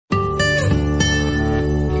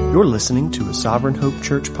You're listening to a Sovereign Hope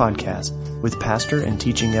Church podcast with pastor and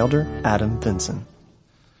teaching elder Adam Vinson.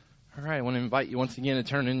 All right, I want to invite you once again to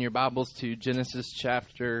turn in your Bibles to Genesis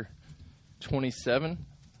chapter 27.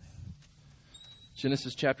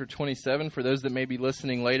 Genesis chapter 27. For those that may be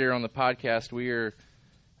listening later on the podcast, we are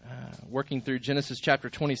working through Genesis chapter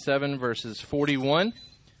 27, verses 41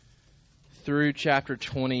 through chapter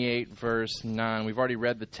 28, verse 9. We've already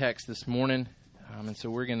read the text this morning, and so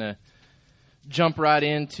we're going to jump right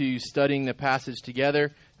into studying the passage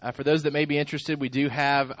together. For those that may be interested, we do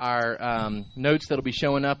have our notes that will be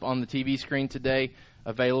showing up on the TV screen today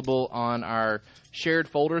available on our shared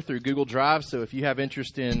folder through Google Drive. So if you have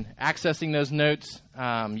interest in accessing those notes,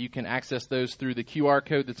 you can access those through the QR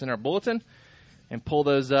code that's in our bulletin and pull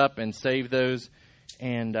those up and save those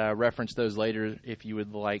and reference those later if you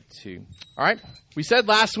would like to. All right. We said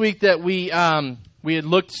last week that we had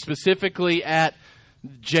looked specifically at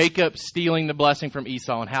Jacob stealing the blessing from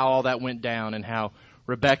Esau and how all that went down, and how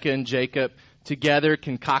Rebekah and Jacob together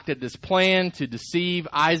concocted this plan to deceive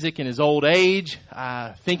Isaac in his old age,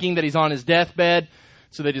 thinking that he's on his deathbed.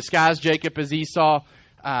 So they disguise Jacob as Esau.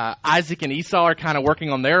 Isaac and Esau are kind of working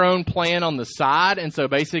on their own plan on the side. And so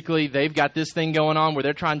basically they've got this thing going on where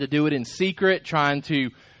they're trying to do it in secret, trying to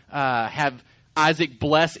have Isaac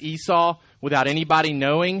bless Esau without anybody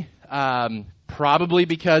knowing. Probably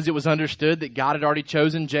because it was understood that God had already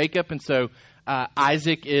chosen Jacob. And so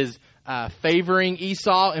Isaac is favoring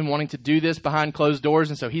Esau and wanting to do this behind closed doors.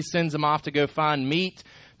 And so he sends them off to go find meat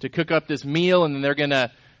to cook up this meal. And then they're going to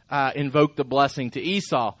invoke the blessing to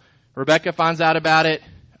Esau. Rebekah finds out about it.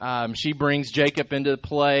 She brings Jacob into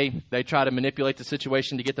play. They try to manipulate the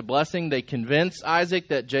situation to get the blessing. They convince Isaac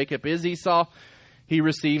that Jacob is Esau. He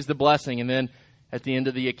receives the blessing. And then at the end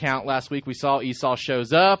of the account last week, we saw Esau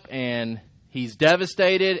shows up and he's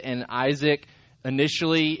devastated, and Isaac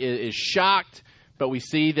initially is shocked, but we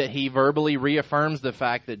see that he verbally reaffirms the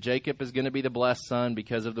fact that Jacob is going to be the blessed son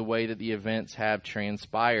because of the way that the events have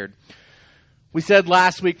transpired. We said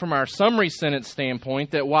last week from our summary sentence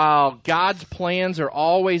standpoint that while God's plans are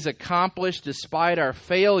always accomplished despite our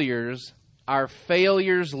failures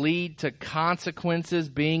lead to consequences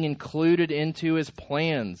being included into His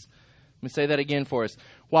plans. Let me say that again for us.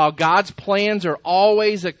 While God's plans are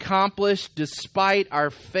always accomplished despite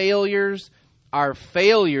our failures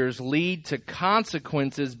lead to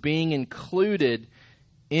consequences being included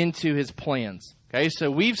into His plans. Okay, so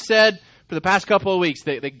we've said for the past couple of weeks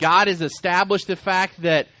that God has established the fact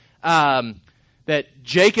that that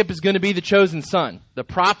Jacob is going to be the chosen son. The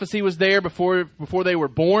prophecy was there before they were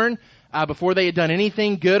born, before they had done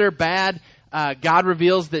anything good or bad. God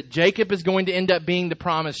reveals that Jacob is going to end up being the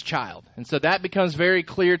promised child. And so that becomes very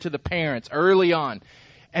clear to the parents early on.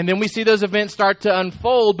 And then we see those events start to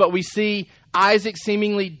unfold, but we see Isaac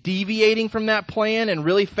seemingly deviating from that plan and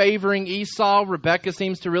really favoring Esau. Rebekah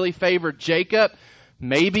seems to really favor Jacob,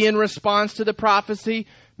 maybe in response to the prophecy,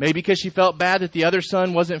 maybe because she felt bad that the other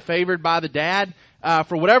son wasn't favored by the dad.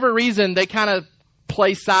 For whatever reason, they kind of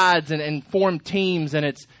play sides and form teams, and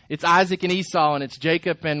it's Isaac and Esau, and it's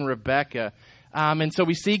Jacob and Rebekah. And so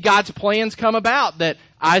we see God's plans come about, that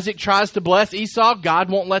Isaac tries to bless Esau. God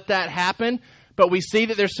won't let that happen. But we see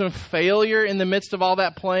that there's some failure in the midst of all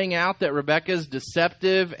that playing out, that Rebekah's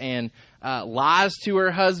deceptive and lies to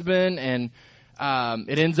her husband, and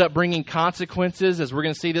it ends up bringing consequences, as we're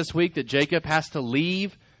going to see this week, that Jacob has to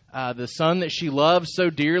leave the son that she loves so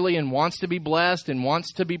dearly and wants to be blessed and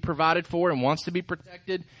wants to be provided for and wants to be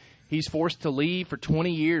protected. He's forced to leave for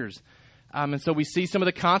 20 years. And so we see some of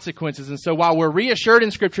the consequences. And so while we're reassured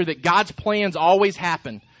in Scripture that God's plans always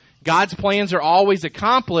happen, God's plans are always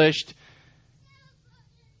accomplished,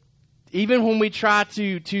 even when we try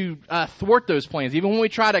to thwart those plans, even when we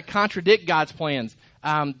try to contradict God's plans,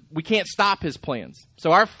 we can't stop His plans.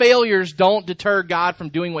 So our failures don't deter God from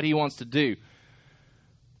doing what He wants to do.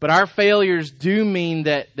 But our failures do mean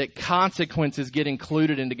that consequences get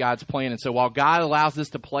included into God's plan. And so while God allows this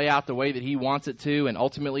to play out the way that He wants it to, and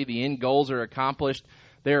ultimately the end goals are accomplished,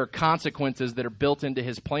 there are consequences that are built into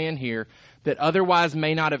His plan here that otherwise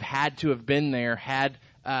may not have had to have been there had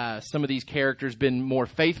some of these characters been more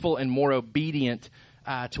faithful and more obedient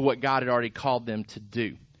to what God had already called them to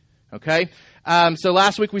do. Okay? So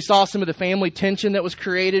last week we saw some of the family tension that was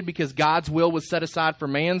created because God's will was set aside for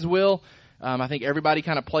man's will. I think everybody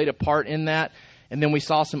kind of played a part in that. And then we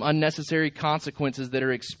saw some unnecessary consequences that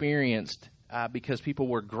are experienced because people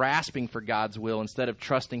were grasping for God's will instead of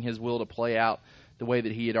trusting His will to play out the way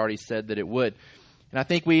that He had already said that it would. And I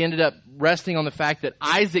think we ended up resting on the fact that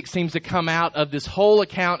Isaac seems to come out of this whole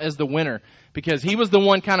account as the winner, because he was the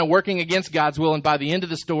one kind of working against God's will, and by the end of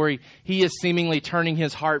the story, he is seemingly turning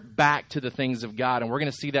his heart back to the things of God. And we're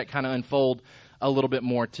going to see that kind of unfold a little bit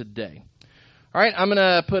more today. All right, I'm going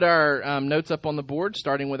to put our notes up on the board,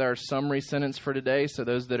 starting with our summary sentence for today. So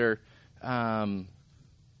those that are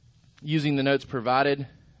using the notes provided,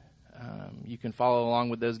 you can follow along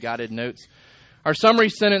with those guided notes. Our summary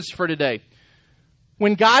sentence for today.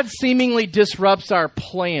 When God seemingly disrupts our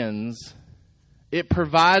plans, it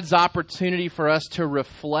provides opportunity for us to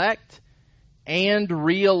reflect and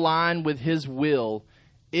realign with His will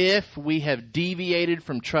if we have deviated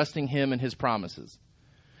from trusting Him and His promises.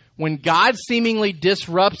 When God seemingly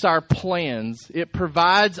disrupts our plans, it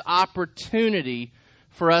provides opportunity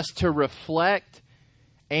for us to reflect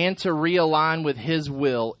and to realign with His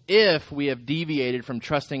will if we have deviated from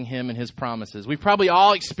trusting Him and His promises. We've probably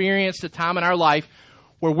all experienced a time in our life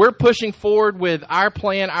where we're pushing forward with our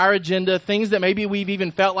plan, our agenda, things that maybe we've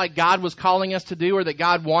even felt like God was calling us to do or that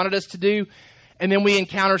God wanted us to do, and then we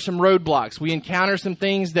encounter some roadblocks. We encounter some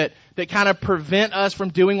things that kind of prevent us from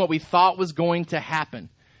doing what we thought was going to happen.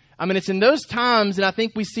 I mean, it's in those times, and I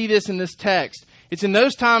think we see this in this text, it's in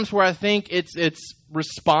those times where I think it's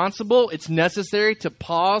responsible, it's necessary to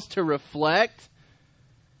pause, to reflect,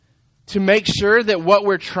 to make sure that what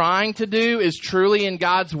we're trying to do is truly in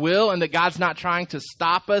God's will and that God's not trying to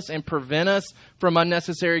stop us and prevent us from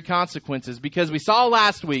unnecessary consequences. Because we saw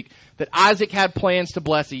last week that Isaac had plans to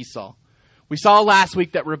bless Esau. We saw last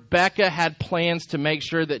week that Rebekah had plans to make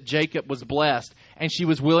sure that Jacob was blessed, and she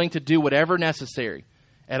was willing to do whatever necessary.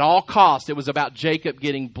 At all costs, it was about Jacob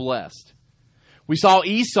getting blessed. We saw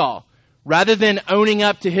Esau, rather than owning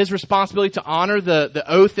up to his responsibility to honor the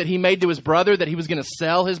oath that he made to his brother that he was going to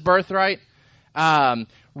sell his birthright,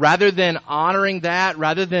 rather than honoring that,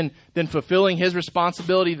 rather than fulfilling his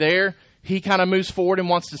responsibility there, he kind of moves forward and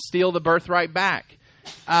wants to steal the birthright back.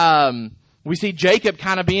 We see Jacob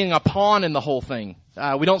kind of being a pawn in the whole thing.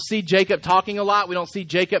 We don't see Jacob talking a lot. We don't see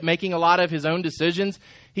Jacob making a lot of his own decisions.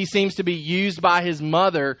 He seems to be used by his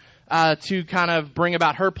mother to kind of bring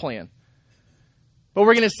about her plan. But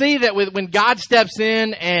we're going to see that when God steps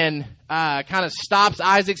in and kind of stops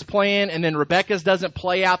Isaac's plan, and then Rebekah's doesn't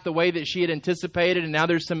play out the way that she had anticipated, and now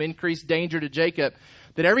there's some increased danger to Jacob,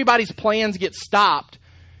 that everybody's plans get stopped,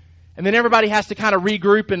 and then everybody has to kind of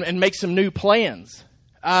regroup and make some new plans.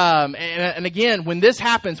 And again, when this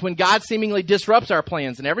happens, when God seemingly disrupts our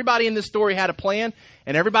plans, and everybody in this story had a plan,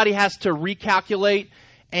 and everybody has to recalculate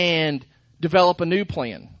and develop a new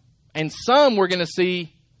plan. And some we're going to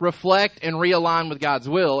see reflect and realign with God's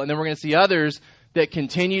will, and then we're going to see others that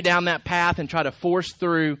continue down that path and try to force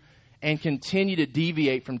through and continue to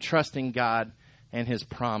deviate from trusting God and His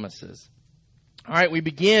promises. All right, we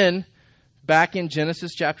begin back in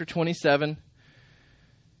Genesis chapter 27.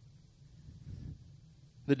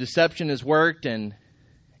 The deception has worked, and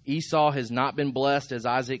Esau has not been blessed as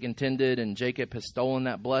Isaac intended, and Jacob has stolen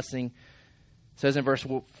that blessing. It says in verse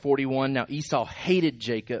 41, now Esau hated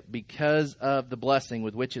Jacob because of the blessing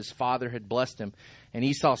with which his father had blessed him. And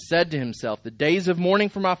Esau said to himself, the days of mourning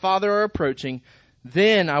for my father are approaching,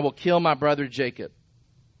 then I will kill my brother Jacob.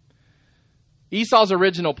 Esau's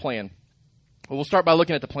original plan. Well, we'll start by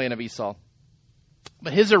looking at the plan of Esau.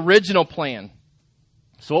 But his original plan,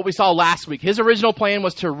 so what we saw last week, his original plan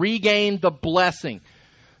was to regain the blessing.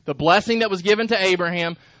 The blessing that was given to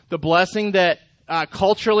Abraham, the blessing that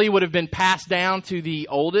culturally would have been passed down to the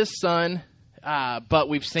oldest son, but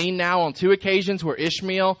we've seen now on 2 occasions where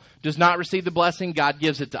Ishmael does not receive the blessing. God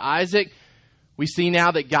gives it to Isaac. We see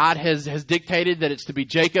now that God has dictated that it's to be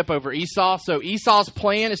Jacob over Esau. So Esau's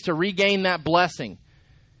plan is to regain that blessing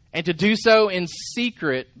and to do so in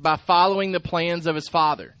secret by following the plans of his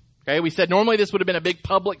father. Okay, we said normally this would have been a big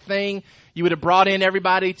public thing. You would have brought in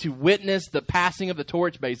everybody to witness the passing of the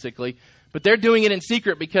torch, basically. But they're doing it in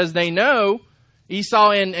secret because they know,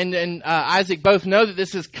 Esau and Isaac both know that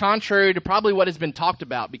this is contrary to probably what has been talked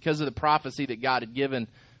about because of the prophecy that God had given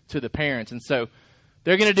to the parents. And so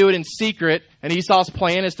they're going to do it in secret, and Esau's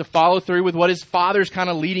plan is to follow through with what his father's kind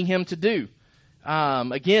of leading him to do.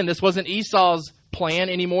 Again, this wasn't Esau's plan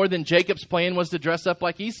any more than Jacob's plan was to dress up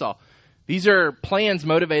like Esau. These are plans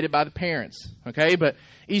motivated by the parents, okay? But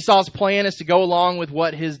Esau's plan is to go along with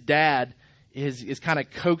what his dad is kind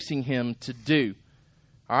of coaxing him to do.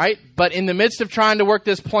 All right, but in the midst of trying to work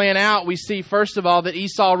this plan out, we see, first of all, that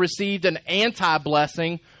Esau received an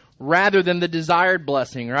anti-blessing rather than the desired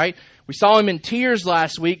blessing, right? We saw him in tears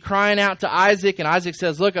last week, crying out to Isaac, and Isaac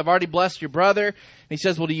says, look, I've already blessed your brother. And he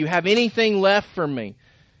says, well, do you have anything left for me?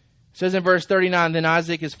 It says in verse 39, Then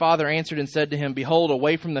Isaac his father answered and said to him, Behold,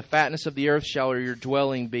 away from the fatness of the earth shall your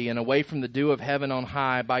dwelling be, and away from the dew of heaven on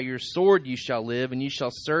high. By your sword you shall live, and you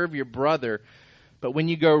shall serve your brother. But when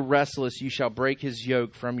you go restless, you shall break his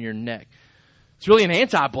yoke from your neck. It's really an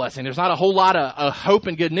anti-blessing. There's not a whole lot of hope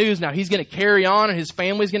and good news. Now, he's going to carry on, and his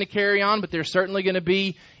family's going to carry on, but they're certainly going to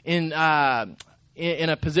be in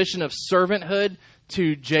a position of servanthood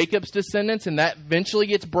to Jacob's descendants, and that eventually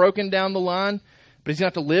gets broken down the line. But he's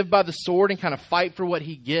going to have to live by the sword and kind of fight for what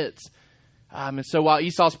he gets. And so while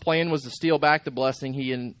Esau's plan was to steal back the blessing,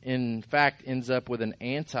 he in fact ends up with an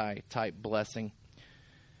anti-type blessing.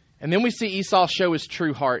 And then we see Esau show his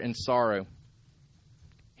true heart in sorrow.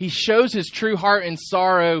 He shows his true heart in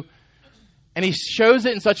sorrow, and he shows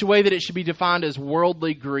it in such a way that it should be defined as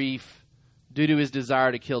worldly grief due to his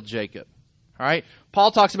desire to kill Jacob. All right?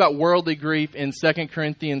 Paul talks about worldly grief in 2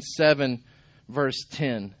 Corinthians 7, verse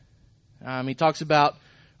 10. He talks about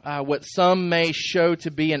what some may show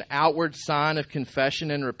to be an outward sign of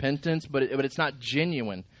confession and repentance, but it's not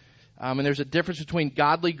genuine. And there's a difference between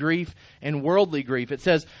godly grief and worldly grief. It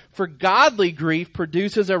says, For godly grief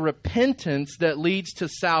produces a repentance that leads to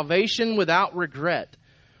salvation without regret,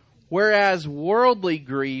 whereas worldly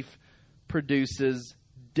grief produces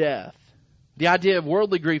death. The idea of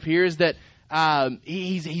worldly grief here is that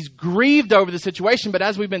he's grieved over the situation, but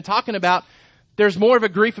as we've been talking about, there's more of a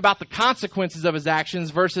grief about the consequences of his actions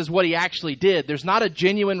versus what he actually did. There's not a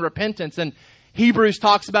genuine repentance. And Hebrews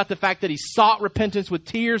talks about the fact that he sought repentance with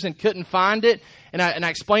tears and couldn't find it. And I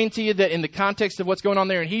explained to you that in the context of what's going on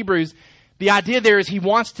there in Hebrews, the idea there is he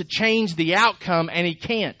wants to change the outcome and he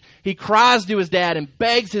can't. He cries to his dad and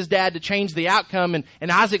begs his dad to change the outcome.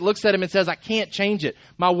 And Isaac looks at him and says, I can't change it.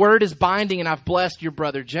 My word is binding and I've blessed your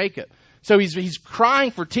brother Jacob. So he's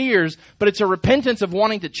crying for tears, but it's a repentance of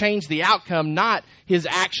wanting to change the outcome, not his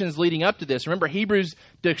actions leading up to this. Remember, Hebrews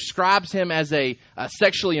describes him as a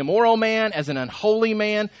sexually immoral man, as an unholy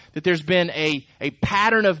man, that there's been a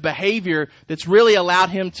pattern of behavior that's really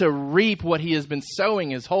allowed him to reap what he has been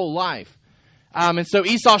sowing his whole life. And so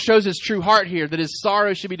Esau shows his true heart here, that his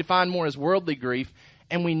sorrow should be defined more as worldly grief.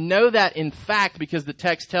 And we know that, in fact, because the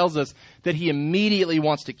text tells us that he immediately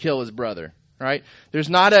wants to kill his brother. Right? There's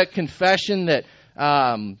not a confession that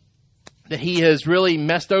he has really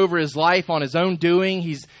messed over his life on his own doing.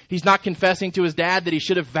 He's not confessing to his dad that he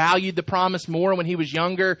should have valued the promise more when he was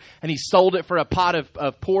younger and he sold it for a pot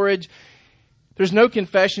of porridge. There's no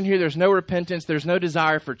confession here. There's no repentance. There's no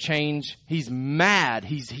desire for change. He's mad.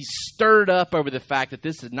 He's stirred up over the fact that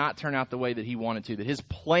this did not turn out the way that he wanted to, that his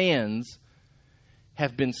plans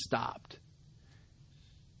have been stopped.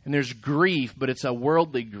 And there's grief, but it's a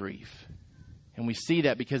worldly grief. And we see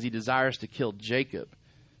that because he desires to kill Jacob.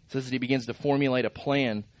 It says that he begins to formulate a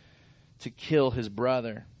plan to kill his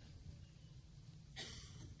brother.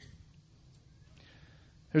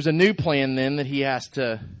 There's a new plan then that he has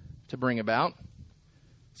to bring about.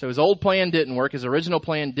 So his old plan didn't work. His original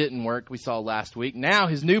plan didn't work, we saw last week. Now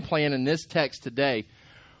his new plan in this text today,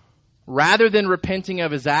 rather than repenting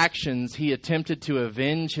of his actions, he attempted to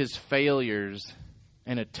avenge his failures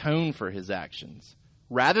and atone for his actions.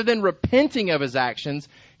 Rather than repenting of his actions,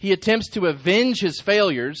 he attempts to avenge his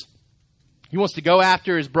failures. He wants to go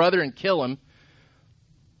after his brother and kill him.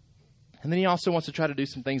 And then he also wants to try to do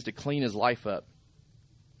some things to clean his life up.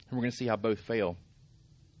 And we're going to see how both fail.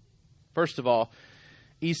 First of all,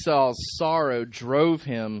 Esau's sorrow drove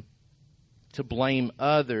him to blame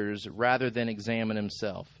others rather than examine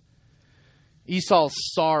himself. Esau's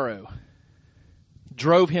sorrow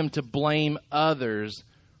drove him to blame others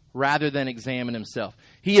rather than examine himself.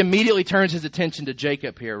 He immediately turns his attention to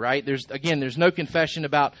Jacob here, right? There's no confession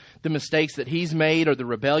about the mistakes that he's made or the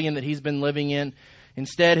rebellion that he's been living in.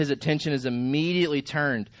 Instead, his attention is immediately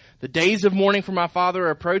turned. The days of mourning for my father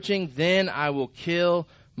are approaching. Then I will kill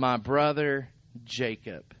my brother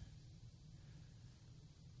Jacob.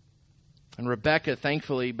 And Rebekah,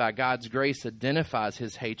 thankfully, by God's grace, identifies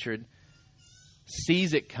his hatred,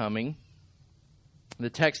 sees it coming. The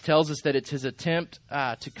text tells us that it's his attempt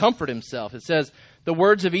to comfort himself. It says, the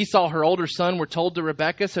words of Esau, her older son, were told to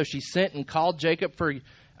Rebekah, so she sent and called Jacob for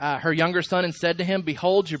her younger son and said to him,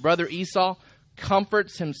 Behold, your brother Esau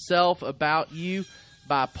comforts himself about you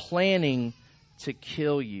by planning to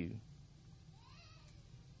kill you.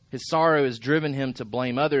 His sorrow has driven him to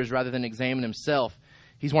blame others rather than examine himself.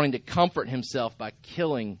 He's wanting to comfort himself by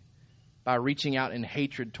killing, by reaching out in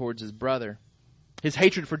hatred towards his brother. His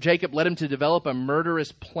hatred for Jacob led him to develop a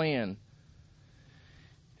murderous plan.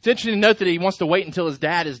 It's interesting to note that he wants to wait until his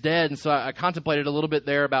dad is dead, and so I contemplated a little bit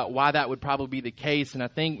there about why that would probably be the case, and I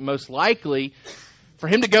think most likely for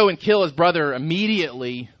him to go and kill his brother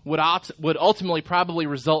immediately would ultimately probably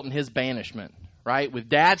result in his banishment, right? With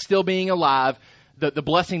Dad still being alive, the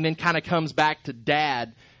blessing then kind of comes back to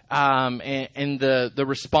Dad. And the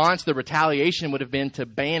response, the retaliation would have been to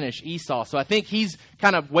banish Esau. So I think he's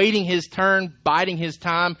kind of waiting his turn, biding his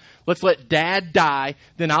time. Let's let Dad die,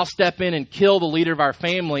 then I'll step in and kill the leader of our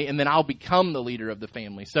family, and then I'll become the leader of the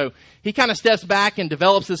family. So he kind of steps back and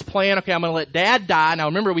develops this plan. Okay, I'm going to let Dad die. Now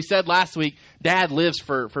remember we said last week, Dad lives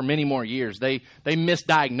for many more years. They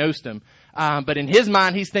misdiagnosed him. But in his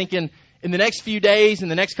mind, he's thinking, in the next few days, in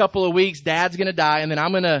the next couple of weeks, Dad's going to die, and then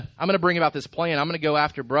I'm going to bring about this plan. I'm going to go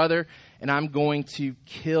after brother, and I'm going to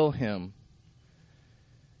kill him.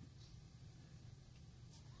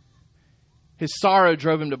 His sorrow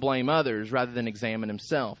drove him to blame others rather than examine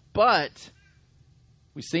himself. But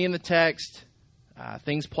we see in the text,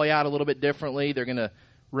 things play out a little bit differently. They're going to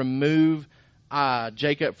remove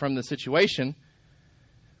Jacob from the situation.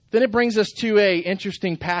 Then it brings us to a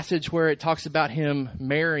interesting passage where it talks about him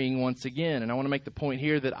marrying once again. And I want to make the point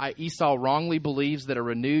here that Esau wrongly believes that a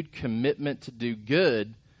renewed commitment to do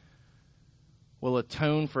good will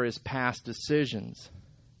atone for his past decisions.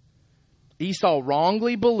 Esau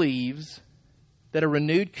wrongly believes that a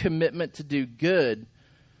renewed commitment to do good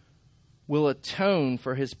will atone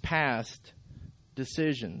for his past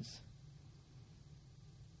decisions.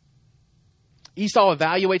 Esau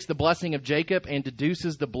evaluates the blessing of Jacob and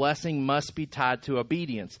deduces the blessing must be tied to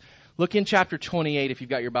obedience. Look in chapter 28 if you've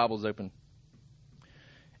got your Bibles open.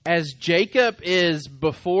 As Jacob is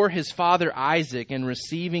before his father Isaac and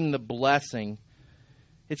receiving the blessing,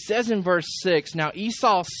 it says in verse 6, "Now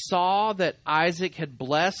Esau saw that Isaac had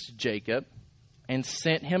blessed Jacob and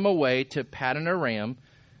sent him away to Paddan Aram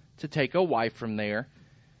to take a wife from there.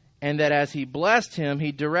 And that as he blessed him,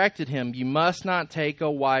 he directed him, 'You must not take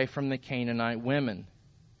a wife from the Canaanite women.'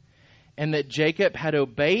 And that Jacob had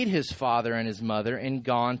obeyed his father and his mother and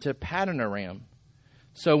gone to Paddan Aram.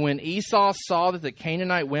 So when Esau saw that the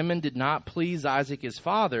Canaanite women did not please Isaac his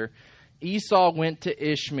father, Esau went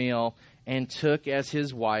to Ishmael and took as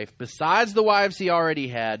his wife, besides the wives he already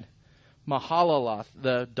had, Mahalath,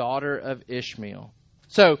 the daughter of Ishmael."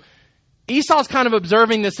 So Esau's kind of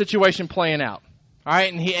observing this situation playing out. All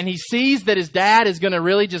right, and he sees that his dad is going to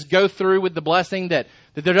really just go through with the blessing, that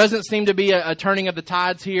there doesn't seem to be a turning of the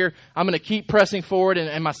tides here. I'm going to keep pressing forward,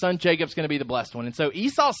 and my son Jacob's going to be the blessed one. And so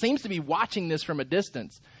Esau seems to be watching this from a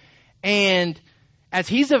distance. And as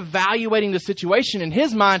he's evaluating the situation, in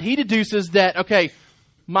his mind, he deduces that, okay,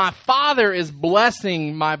 my father is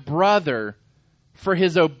blessing my brother for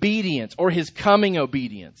his obedience or his coming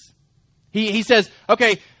obedience. He says,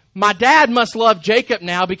 okay, my dad must love Jacob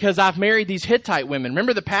now because I've married these Hittite women.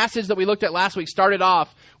 Remember the passage that we looked at last week started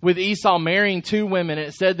off with Esau marrying two women, and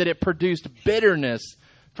it said that it produced bitterness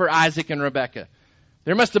for Isaac and Rebekah.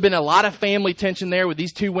 There must have been a lot of family tension there with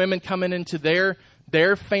these two women coming into their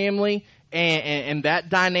family and that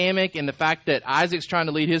dynamic, and the fact that Isaac's trying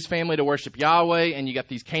to lead his family to worship Yahweh, and you got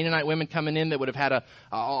these Canaanite women coming in that would have had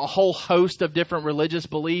a whole host of different religious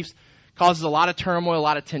beliefs, causes a lot of turmoil, a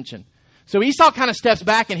lot of tension. So Esau kind of steps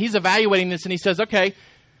back and he's evaluating this, and he says, okay,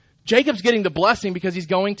 Jacob's getting the blessing because he's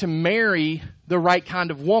going to marry the right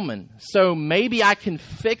kind of woman. So maybe I can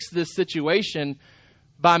fix this situation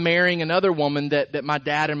by marrying another woman that my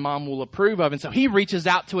dad and mom will approve of. And so he reaches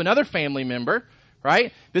out to another family member,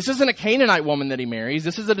 right? This isn't a Canaanite woman that he marries.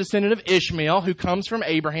 This is a descendant of Ishmael who comes from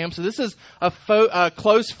Abraham. So this is a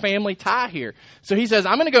close family tie here. So he says,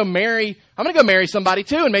 I'm going to go marry somebody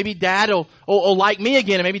too, and maybe dad will like me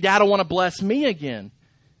again, and maybe dad will want to bless me again.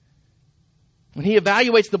 And he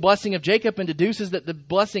evaluates the blessing of Jacob and deduces that the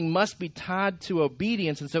blessing must be tied to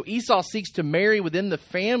obedience. And so Esau seeks to marry within the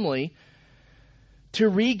family to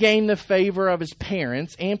regain the favor of his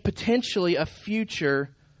parents and potentially a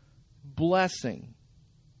future blessing.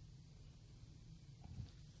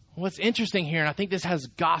 What's interesting here, and I think this has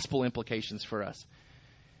gospel implications for us,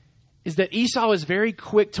 is that Esau is very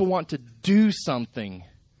quick to want to do something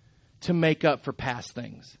to make up for past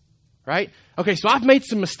things. Right? Okay, so I've made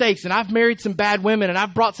some mistakes and I've married some bad women and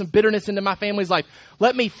I've brought some bitterness into my family's life.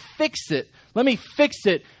 Let me fix it. Let me fix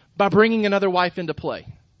it by bringing another wife into play.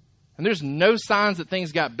 And there's no signs that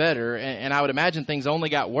things got better, and I would imagine things only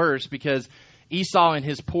got worse because Esau, in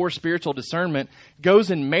his poor spiritual discernment, goes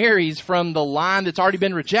and marries from the line that's already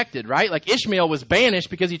been rejected, right? Like Ishmael was banished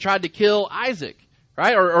because he tried to kill Isaac,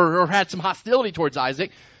 right? Or had some hostility towards Isaac.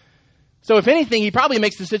 So if anything, he probably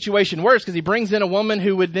makes the situation worse because he brings in a woman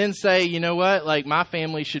who would then say, you know what, like my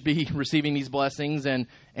family should be receiving these blessings, and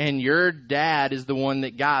your dad is the one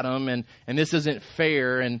that got them, and this isn't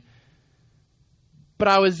fair. But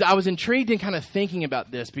I was intrigued in kind of thinking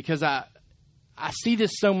about this because I I see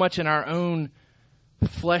this so much in our own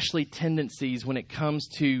fleshly tendencies when it comes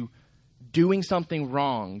to doing something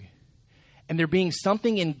wrong, and there being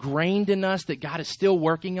something ingrained in us that God is still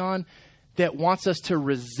working on that wants us to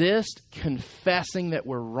resist confessing that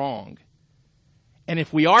we're wrong. And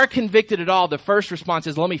if we are convicted at all, the first response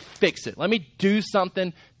is, let me fix it. Let me do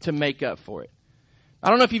something to make up for it. I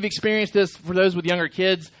don't know if you've experienced this for those with younger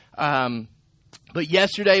kids, but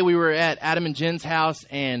yesterday we were at Adam and Jen's house,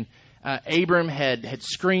 and Abram had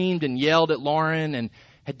screamed and yelled at Lauren and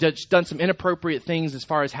had done some inappropriate things as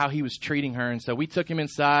far as how he was treating her. And so we took him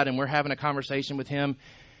inside, and we're having a conversation with him.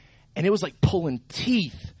 And it was like pulling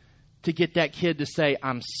teeth to get that kid to say,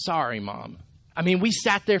 I'm sorry, Mom. I mean, we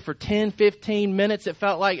sat there for 10, 15 minutes. It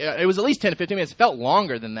felt like, it was at least 10 to 15 minutes. It felt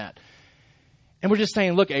longer than that. And we're just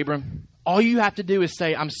saying, look, Abram, all you have to do is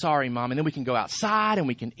say, I'm sorry, Mom. And then we can go outside and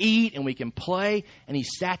we can eat and we can play. And he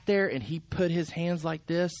sat there and he put his hands like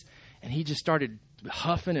this. And he just started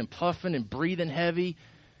huffing and puffing and breathing heavy.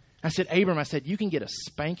 I said, Abram, I said, you can get a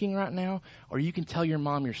spanking right now, or you can tell your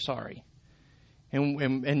mom you're sorry.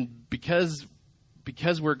 And because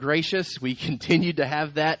we're gracious, we continued to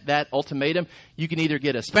have that ultimatum. You can either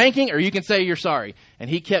get a spanking or you can say you're sorry. And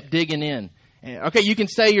he kept digging in. And, okay, you can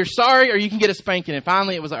say you're sorry or you can get a spanking. And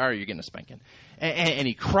finally it was like, all right, you're getting a spanking. And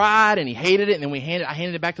he cried and he hated it. And then I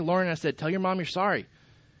handed it back to Lauren and I said, tell your mom you're sorry.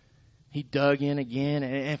 He dug in again.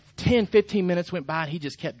 And 10, 15 minutes went by and he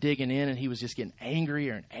just kept digging in and he was just getting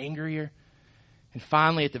angrier and angrier. And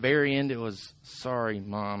finally at the very end it was, sorry,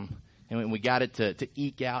 Mom. And we got it to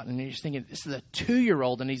eke out. And you're just thinking, this is a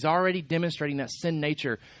 2-year-old, and he's already demonstrating that sin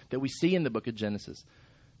nature that we see in the book of Genesis,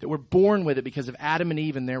 that we're born with it because of Adam and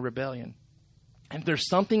Eve and their rebellion. And there's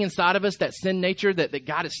something inside of us, that sin nature, that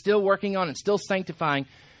God is still working on and still sanctifying,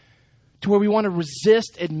 to where we want to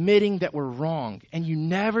resist admitting that we're wrong. And you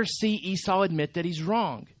never see Esau admit that he's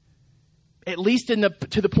wrong. At least to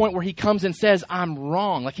the point where he comes and says, I'm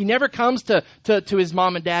wrong. Like he never comes to his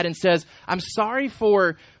mom and dad and says, I'm sorry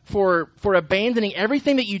for abandoning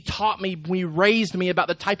everything that you taught me when you raised me about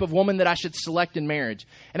the type of woman that I should select in marriage.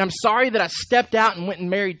 And I'm sorry that I stepped out and went and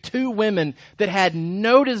married 2 women that had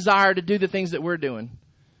no desire to do the things that we're doing.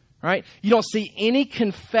 Right? You don't see any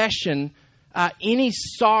confession, any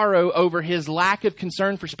sorrow over his lack of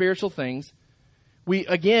concern for spiritual things. We,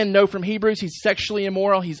 again, know from Hebrews he's sexually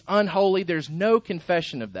immoral, he's unholy. There's no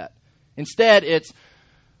confession of that. Instead, it's,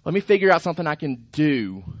 let me figure out something I can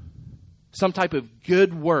do, some type of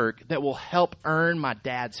good work that will help earn my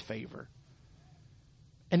dad's favor.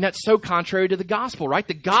 And that's so contrary to the gospel, right?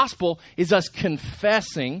 The gospel is us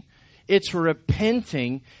confessing, it's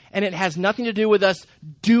repenting, and it has nothing to do with us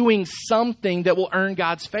doing something that will earn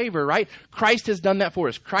God's favor, right? Christ has done that for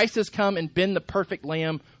us. Christ has come and been the perfect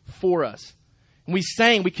lamb for us. And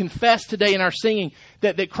we confess today in our singing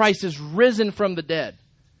that Christ is risen from the dead.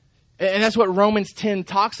 And that's what Romans 10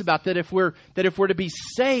 talks about, that if we're to be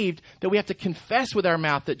saved, that we have to confess with our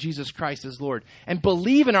mouth that Jesus Christ is Lord and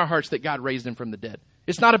believe in our hearts that God raised him from the dead.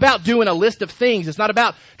 It's not about doing a list of things. It's not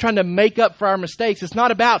about trying to make up for our mistakes. It's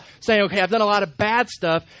not about saying, okay, I've done a lot of bad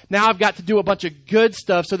stuff. Now I've got to do a bunch of good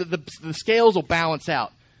stuff so that the scales will balance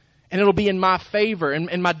out. And it'll be in my favor,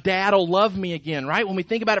 and my dad will love me again, right? When we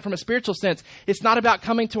think about it from a spiritual sense, it's not about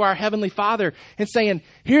coming to our Heavenly Father and saying,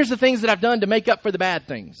 here's the things that I've done to make up for the bad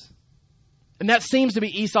things. And that seems to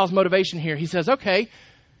be Esau's motivation here. He says, okay,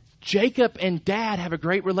 Jacob and Dad have a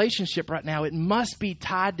great relationship right now. It must be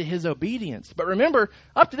tied to his obedience. But remember,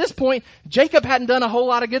 up to this point, Jacob hadn't done a whole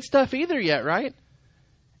lot of good stuff either yet, right?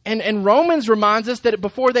 And Romans reminds us that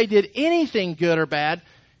before they did anything good or bad,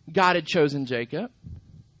 God had chosen Jacob.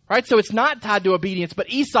 Right? So it's not tied to obedience, but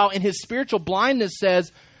Esau in his spiritual blindness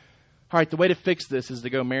says, all right, the way to fix this is to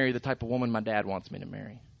go marry the type of woman my dad wants me to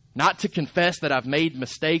marry. Not to confess that I've made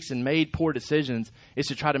mistakes and made poor decisions. It's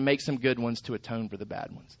to try to make some good ones to atone for the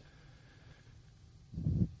bad ones.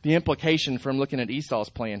 The implication from looking at Esau's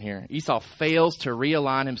plan here, Esau fails to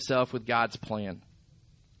realign himself with God's plan.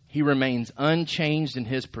 He remains unchanged in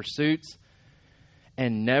his pursuits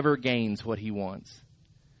and never gains what he wants.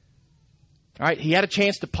 All right, he had a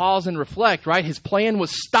chance to pause and reflect, right? His plan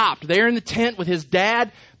was stopped. They're in the tent with his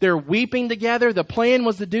dad. They're weeping together. The plan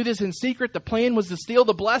was to do this in secret. The plan was to steal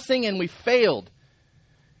the blessing, and we failed.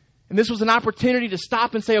 And this was an opportunity to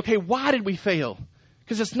stop and say, okay, why did we fail?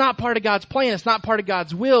 Because it's not part of God's plan. It's not part of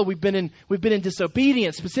God's will. We've been in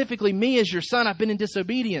disobedience. Specifically, me as your son, I've been in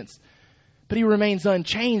disobedience. But he remains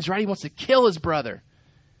unchanged, right? He wants to kill his brother.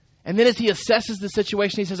 And then as he assesses the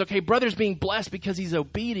situation, he says, okay, brother's being blessed because he's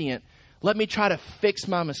obedient. Let me try to fix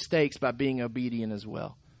my mistakes by being obedient as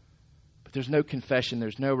well. But there's no confession.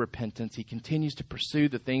 There's no repentance. He continues to pursue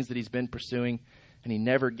the things that he's been pursuing, and he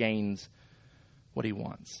never gains what he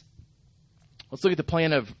wants. Let's look at the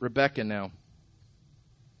plan of Rebekah now.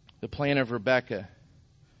 The plan of Rebekah.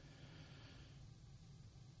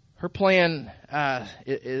 Her plan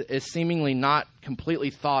is seemingly not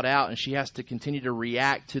completely thought out, and she has to continue to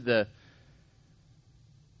react to the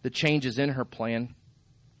changes in her plan.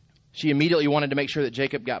 She immediately wanted to make sure that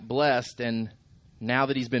Jacob got blessed, and now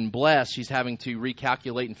that he's been blessed, she's having to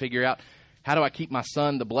recalculate and figure out, how do I keep my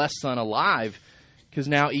son, the blessed son, alive? Because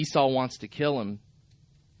now Esau wants to kill him.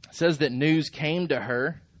 It says that news came to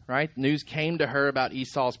her, right? News came to her about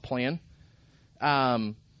Esau's plan.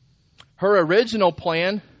 Her original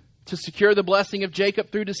plan, to secure the blessing of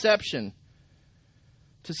Jacob through deception.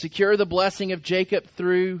 To secure the blessing of Jacob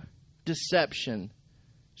through deception.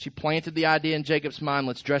 She planted the idea in Jacob's mind,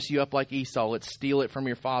 let's dress you up like Esau. Let's steal it from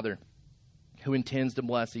your father, who intends to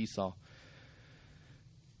bless Esau.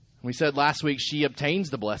 We said last week she obtains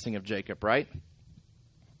the blessing of Jacob, right?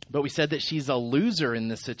 But we said that she's a loser in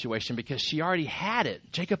this situation because she already had it.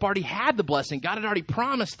 Jacob already had the blessing. God had already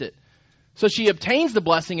promised it. So she obtains the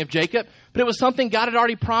blessing of Jacob, but it was something God had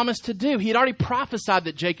already promised to do. He had already prophesied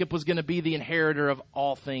that Jacob was going to be the inheritor of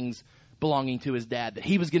all things belonging to his dad, that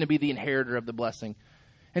he was going to be the inheritor of the blessing.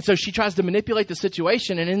 And so she tries to manipulate the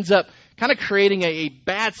situation and ends up kind of creating a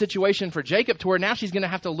bad situation for Jacob to where now she's going to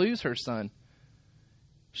have to lose her son.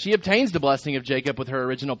 She obtains the blessing of Jacob with her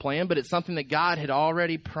original plan, but it's something that God had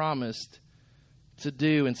already promised to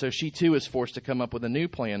do. And so she too is forced to come up with a new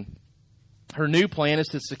plan. Her new plan is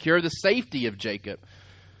to secure the safety of Jacob.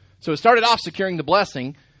 So it started off securing the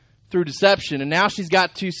blessing through deception, and now she's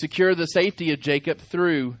got to secure the safety of Jacob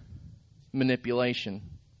through manipulation.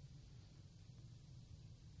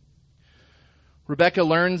 Rebekah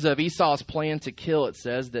learns of Esau's plan to kill. It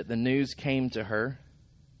says that the news came to her.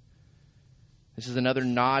 This is another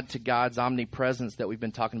nod to God's omnipresence that we've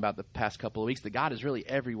been talking about the past couple of weeks, that God is really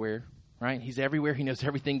everywhere, right? He's everywhere. He knows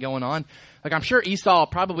everything going on. Like, I'm sure Esau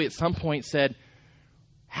probably at some point said,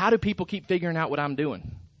 how do people keep figuring out what I'm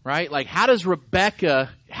doing, right? Like, how is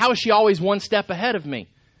she always one step ahead of me?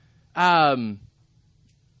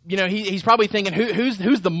 He's probably thinking,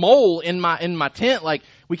 who's the mole in my tent? Like,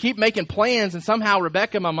 we keep making plans, and somehow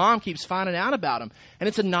Rebekah, my mom, keeps finding out about them. And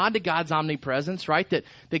it's a nod to God's omnipresence, right?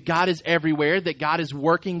 That God is everywhere, that God is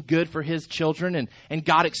working good for his children, and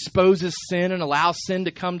God exposes sin and allows sin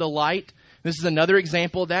to come to light. This is another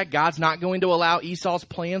example of that. God's not going to allow Esau's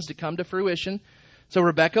plans to come to fruition. So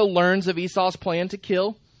Rebekah learns of Esau's plan to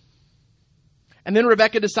kill. And then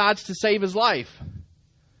Rebekah decides to save his life.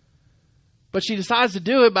 But she decides to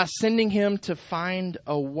do it by sending him to find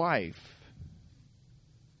a wife.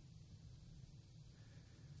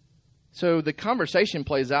 So the conversation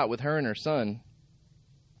plays out with her and her son.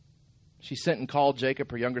 She sent and called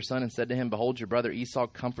Jacob, her younger son, and said to him, behold, your brother Esau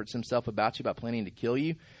comforts himself about you by planning to kill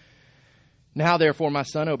you. Now, therefore, my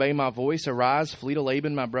son, obey my voice. Arise, flee to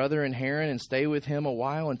Laban, my brother, in Haran, and stay with him a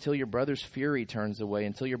while until your brother's fury turns away,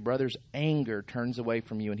 until your brother's anger turns away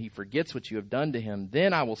from you, and he forgets what you have done to him.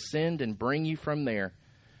 Then I will send and bring you from there.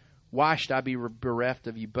 Why should I be bereft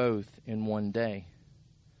of you both in one day?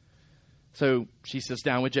 So she sits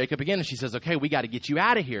down with Jacob again, and she says, okay, we got to get you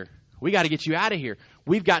out of here. We got to get you out of here.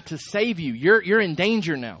 We've got to save you. You're in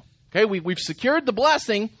danger now. Okay, we've secured the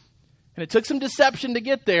blessing, and it took some deception to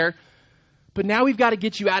get there. But now we've got to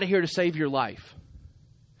get you out of here to save your life.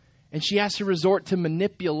 And she has to resort to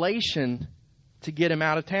manipulation to get him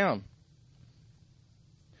out of town.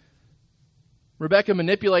 Rebekah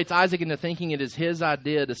manipulates Isaac into thinking it is his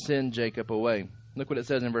idea to send Jacob away. Look what it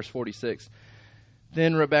says in verse 46.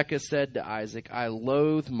 Then Rebekah said to Isaac, I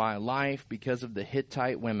loathe my life because of the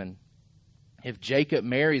Hittite women. If Jacob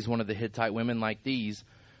marries one of the Hittite women like these,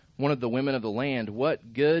 one of the women of the land,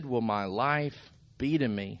 what good will my life be to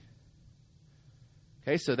me?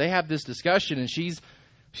 Okay, so they have this discussion, and she's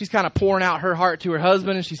kind of pouring out her heart to her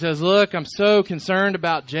husband, and she says, look, I'm so concerned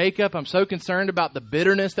about Jacob. I'm so concerned about the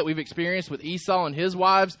bitterness that we've experienced with Esau and his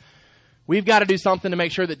wives. We've got to do something to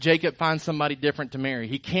make sure that Jacob finds somebody different to marry.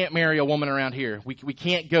 He can't marry a woman around here. We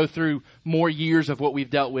can't go through more years of what we've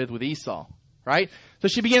dealt with Esau, right? So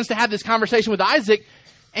she begins to have this conversation with Isaac,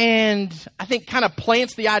 and I think kind of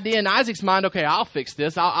plants the idea in Isaac's mind, okay, I'll fix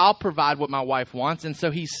this. I'll provide what my wife wants. And so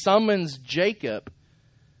he summons Jacob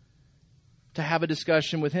to have a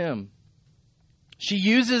discussion with him. She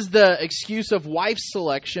uses the excuse of wife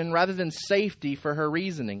selection rather than safety for her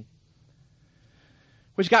reasoning.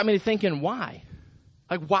 Which got me to thinking, why?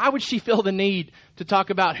 Like, why would she feel the need to talk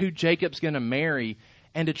about who Jacob's going to marry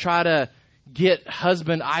and to try to get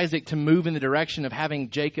husband Isaac to move in the direction of having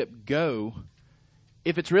Jacob go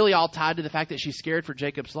if it's really all tied to the fact that she's scared for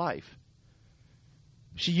Jacob's life?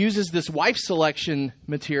 She uses this wife selection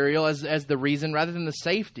material as the reason rather than the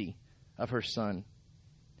safety of her son.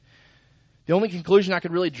 The only conclusion I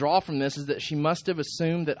could really draw from this is that she must have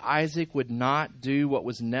assumed that Isaac would not do what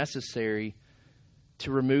was necessary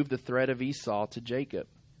to remove the threat of Esau to Jacob.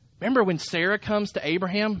 Remember when Sarah comes to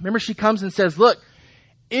Abraham? Remember she comes and says, look,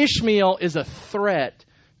 Ishmael is a threat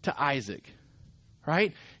to Isaac.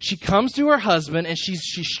 Right? She comes to her husband and she's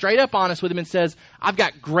straight up honest with him and says, I've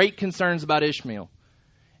got great concerns about Ishmael.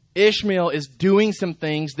 Ishmael is doing some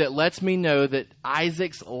things that lets me know that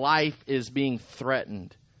Isaac's life is being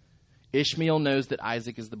threatened. Ishmael knows that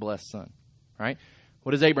Isaac is the blessed son. Right?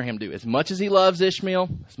 What does Abraham do? As much as he loves Ishmael,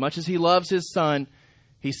 as much as he loves his son,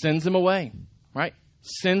 he sends him away. Right?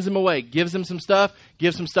 Sends him away. Gives him some stuff.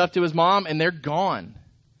 Gives some stuff to his mom, and they're gone.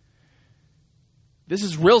 This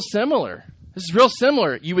is real similar. This is real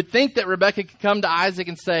similar. You would think that Rebekah could come to Isaac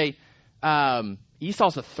and say,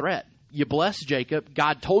 Esau's a threat. You blessed Jacob.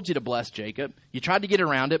 God told you to bless Jacob. You tried to get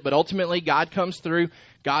around it, but ultimately God comes through.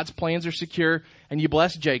 God's plans are secure, and you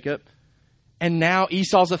bless Jacob. And now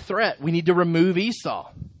Esau's a threat. We need to remove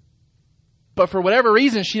Esau. But for whatever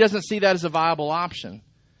reason, she doesn't see that as a viable option.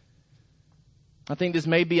 I think this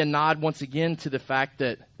may be a nod once again to the fact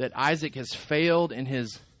that Isaac has failed in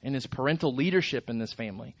his parental leadership in this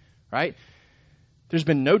family, right? There's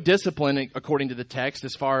been no discipline, according to the text,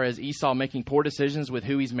 as far as Esau making poor decisions with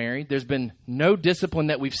who he's married. There's been no discipline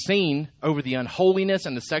that we've seen over the unholiness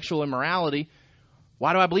and the sexual immorality.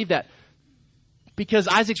 Why do I believe that? Because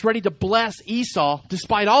Isaac's ready to bless Esau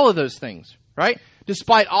despite all of those things, right?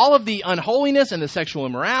 Despite all of the unholiness and the sexual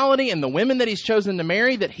immorality and the women that he's chosen to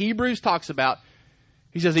marry that Hebrews talks about.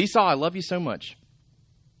 He says, Esau, I love you so much,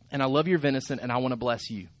 and I love your venison, and I want to bless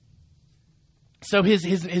you. So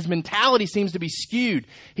his mentality seems to be skewed.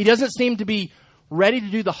 He doesn't seem to be ready to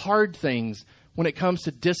do the hard things when it comes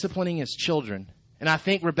to disciplining his children. And I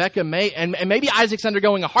think Rebekah and maybe Isaac's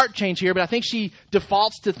undergoing a heart change here, but I think she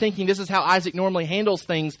defaults to thinking this is how Isaac normally handles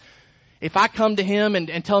things. If I come to him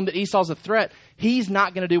and tell him that Esau's a threat, he's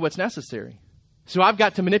not going to do what's necessary. So I've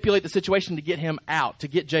got to manipulate the situation to get him out, to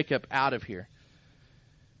get Jacob out of here.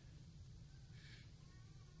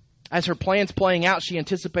 As her plan's playing out, she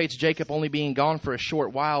anticipates Jacob only being gone for a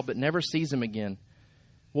short while, but never sees him again.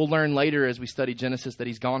 We'll learn later as we study Genesis that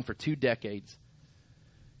he's gone for 2 decades.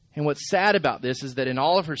 And what's sad about this is that in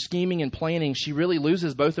all of her scheming and planning, she really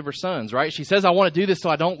loses both of her sons, right? She says, I want to do this so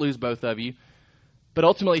I don't lose both of you. But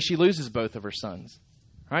ultimately, she loses both of her sons,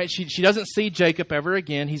 right? She doesn't see Jacob ever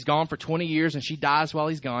again. He's gone for 20 years, and she dies while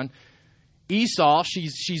he's gone. Esau,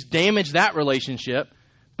 she's damaged that relationship.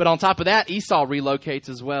 But on top of that, Esau relocates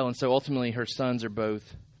as well, and so ultimately her sons are both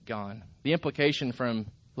gone. The implication from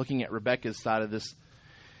looking at Rebekah's side of this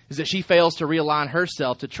is that she fails to realign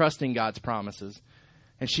herself to trusting God's promises,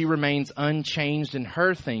 and she remains unchanged in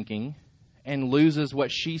her thinking and loses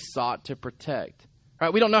what she sought to protect.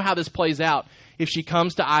 Right? We don't know how this plays out if she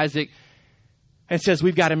comes to Isaac and says,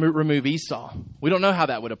 we've got to remove Esau. We don't know how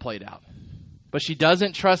that would have played out. But she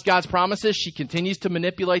doesn't trust God's promises. She continues to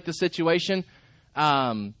manipulate the situation.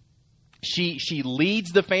 She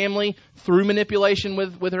leads the family through manipulation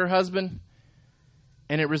with her husband,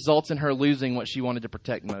 and it results in her losing what she wanted to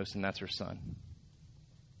protect most, and that's her son.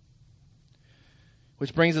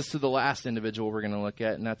 Which brings us to the last individual we're going to look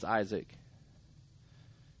at, and that's Isaac.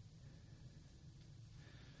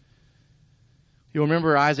 You'll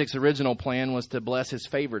remember Isaac's original plan was to bless his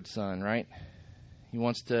favored son, right? He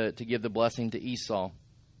wants to give the blessing to Esau.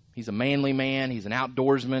 He's a manly man. He's an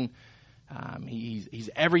outdoorsman. He's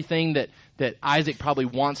everything that Isaac probably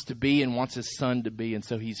wants to be and wants his son to be. And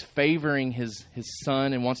so he's favoring his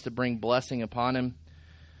son and wants to bring blessing upon him.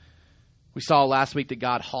 We saw last week that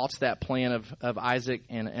God halts that plan of Isaac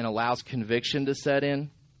and allows conviction to set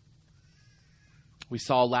in. We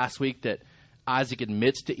saw last week that Isaac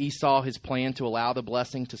admits to Esau his plan to allow the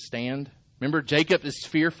blessing to stand. Remember, Jacob is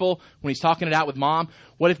fearful when he's talking it out with mom.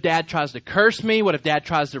 What if dad tries to curse me? What if dad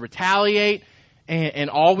tries to retaliate? And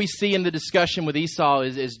all we see in the discussion with Esau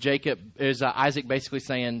is Isaac basically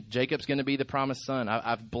saying, Jacob's going to be the promised son.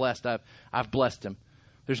 I've blessed him.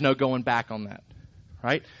 There's no going back on that,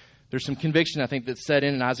 right? There's some conviction, I think, that's set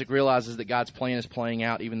in, and Isaac realizes that God's plan is playing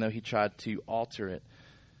out even though he tried to alter it.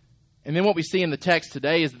 And then what we see in the text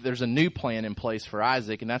today is that there's a new plan in place for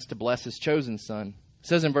Isaac, and that's to bless his chosen son. It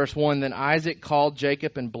says in verse 1, Then Isaac called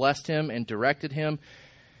Jacob and blessed him and directed him,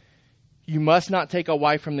 You must not take a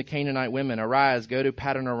wife from the Canaanite women. Arise, go to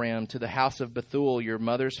Paddan-aram, to the house of Bethuel, your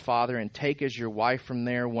mother's father, and take as your wife from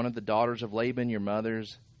there one of the daughters of Laban, your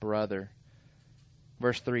mother's brother.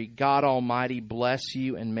 Verse 3, God Almighty bless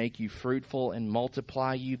you and make you fruitful and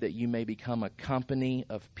multiply you, that you may become a company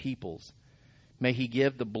of peoples. May he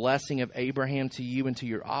give the blessing of Abraham to you and to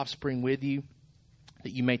your offspring with you,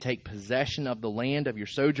 that you may take possession of the land of your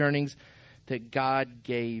sojournings that God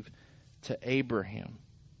gave to Abraham.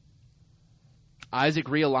 Isaac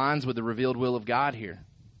realigns with the revealed will of God here.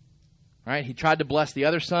 Right? He tried to bless the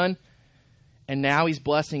other son, and now he's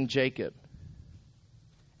blessing Jacob.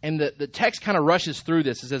 And the text kind of rushes through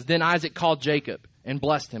this. It says, then Isaac called Jacob and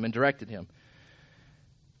blessed him and directed him.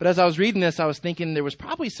 But as I was reading this, I was thinking there was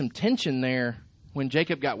probably some tension there when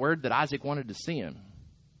Jacob got word that Isaac wanted to see him.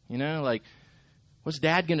 You know, like, what's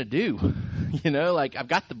Dad going to do? You know, like, I've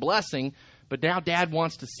got the blessing, but now Dad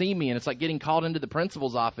wants to see me. And it's like getting called into the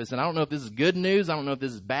principal's office. And I don't know if this is good news. I don't know if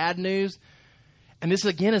this is bad news. And this,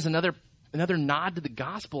 again, is another nod to the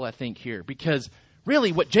gospel, I think, here. Because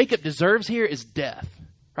really what Jacob deserves here is death.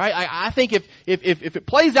 Right? I think if it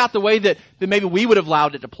plays out the way that maybe we would have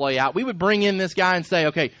allowed it to play out, we would bring in this guy and say,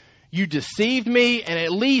 okay, you deceived me, and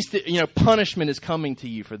at least, punishment is coming to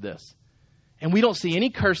you for this. And we don't see any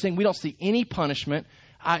cursing. We don't see any punishment.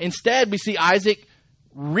 Instead, we see Isaac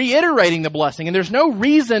reiterating the blessing. And there's no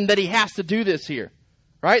reason that he has to do this here.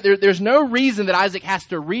 Right? There's no reason that Isaac has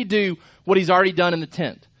to redo what he's already done in the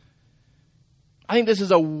tent. I think this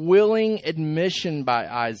is a willing admission by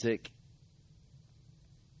Isaac.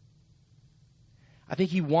 I think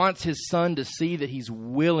he wants his son to see that he's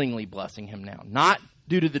willingly blessing him now, not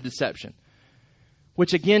due to the deception.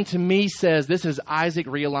 Which again to me says this is Isaac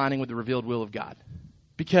realigning with the revealed will of God.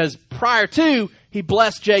 Because prior to, he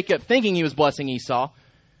blessed Jacob thinking he was blessing Esau.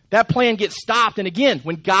 That plan gets stopped. And again,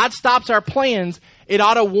 when God stops our plans, it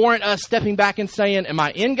ought to warrant us stepping back and saying, am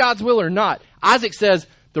I in God's will or not? Isaac says,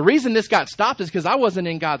 the reason this got stopped is because I wasn't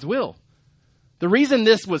in God's will. The reason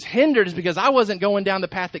this was hindered is because I wasn't going down the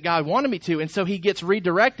path that God wanted me to. And so he gets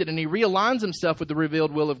redirected and he realigns himself with the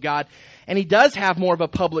revealed will of God. And he does have more of a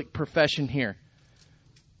public profession here.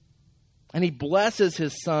 And he blesses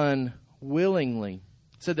his son willingly.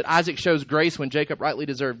 It said that Isaac shows grace when Jacob rightly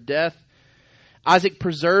deserved death. Isaac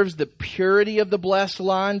preserves the purity of the blessed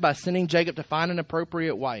line by sending Jacob to find an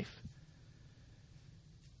appropriate wife.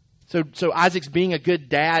 So Isaac's being a good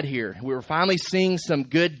dad here. We're finally seeing some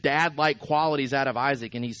good dad-like qualities out of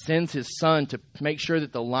Isaac, and he sends his son to make sure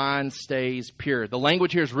that the line stays pure. The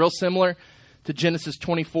language here is real similar to Genesis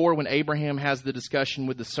 24 when Abraham has the discussion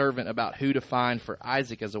with the servant about who to find for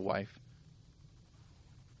Isaac as a wife.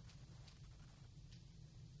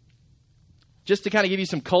 Just to kind of give you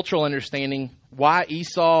some cultural understanding why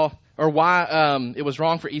it was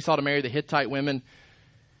wrong for Esau to marry the Hittite women.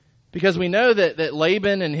 Because we know that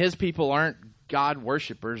Laban and his people aren't God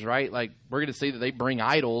worshipers, right? Like, we're going to see that they bring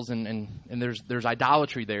idols and there's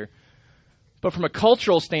idolatry there. But from a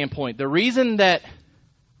cultural standpoint, the reason that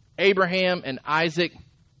Abraham and Isaac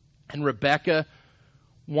and Rebekah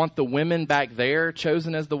want the women back there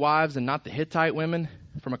chosen as the wives and not the Hittite women,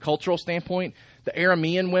 from a cultural standpoint, the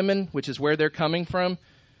Aramean women, which is where they're coming from,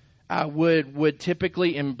 would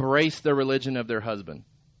typically embrace the religion of their husband.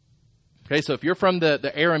 Okay, so if you're from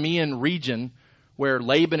the Aramean region where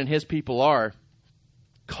Laban and his people are,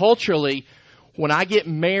 culturally, when I get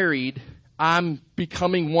married, I'm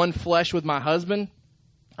becoming one flesh with my husband.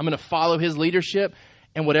 I'm going to follow his leadership,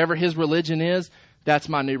 and whatever his religion is, that's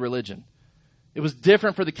my new religion. It was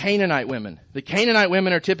different for the Canaanite women. The Canaanite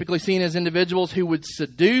women are typically seen as individuals who would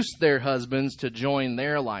seduce their husbands to join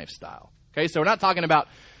their lifestyle. Okay, so we're not talking about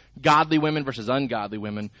godly women versus ungodly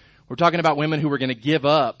women. We're talking about women who were going to give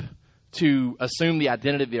up to assume the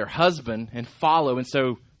identity of their husband and follow. And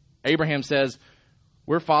so Abraham says,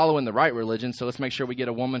 we're following the right religion, so let's make sure we get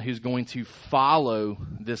a woman who's going to follow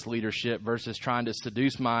this leadership versus trying to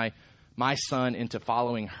seduce my son into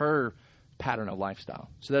following her pattern of lifestyle.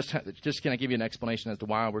 So that's just going to give you an explanation as to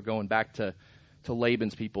why we're going back to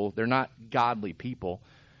Laban's people. They're not godly people.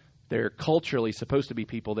 They're culturally supposed to be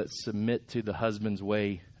people that submit to the husband's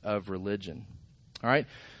way of religion. All right?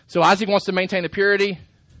 So Isaac wants to maintain the purity.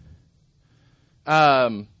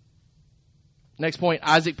 Next point,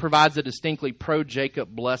 Isaac provides a distinctly pro-Jacob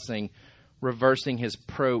blessing, reversing his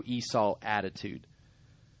pro-Esau attitude.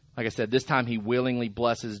 Like I said, this time he willingly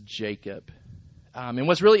blesses Jacob. And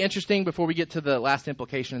what's really interesting, before we get to the last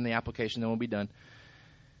implication and the application, then we'll be done.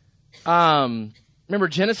 Remember,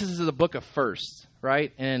 Genesis is the book of firsts,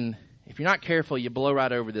 right? And if you're not careful, you blow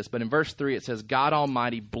right over this. But in verse 3, it says, God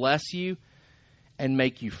Almighty bless you and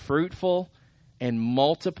make you fruitful and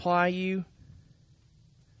multiply you,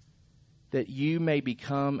 that you may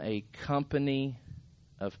become a company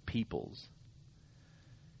of peoples.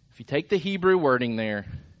 If you take the Hebrew wording there,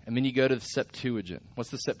 and then you go to the Septuagint. What's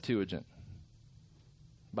the Septuagint?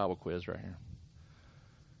 Bible quiz right here.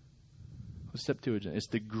 What's Septuagint? It's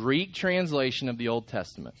the Greek translation of the Old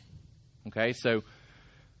Testament. Okay, so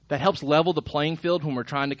that helps level the playing field when we're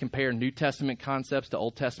trying to compare New Testament concepts to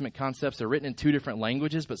Old Testament concepts. They're written in two different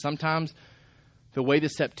languages, but sometimes the way the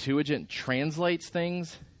Septuagint translates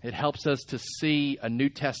things, it helps us to see a New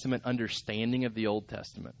Testament understanding of the Old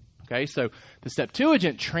Testament. Okay, so the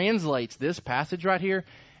Septuagint translates this passage right here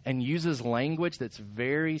and uses language that's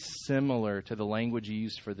very similar to the language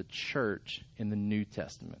used for the church in the New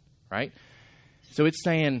Testament, right? So it's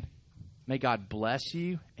saying, may God bless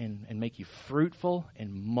you and make you fruitful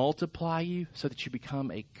and multiply you so that you become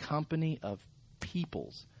a company of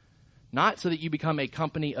peoples. Not so that you become a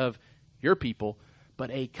company of your people, but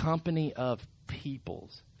a company of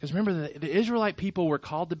peoples. Because remember, the Israelite people were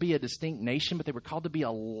called to be a distinct nation, but they were called to be a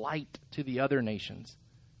light to the other nations.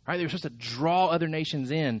 Right? They were supposed to draw other nations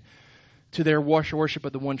in to their worship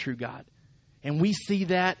of the one true God. And we see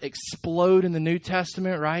that explode in the New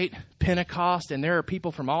Testament, right? Pentecost, and there are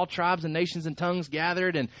people from all tribes and nations and tongues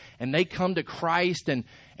gathered, and they come to Christ, and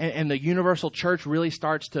the universal church really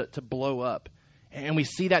starts to blow up. And we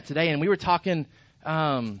see that today. And we were talking,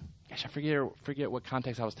 I forget what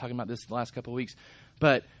context I was talking about this the last couple of weeks.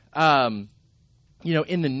 But, in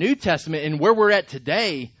the New Testament and where we're at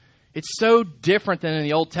today, it's so different than in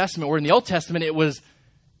the Old Testament, where in the Old Testament it was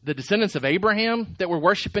the descendants of Abraham that were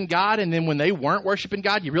worshiping God, and then when they weren't worshiping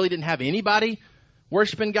God, you really didn't have anybody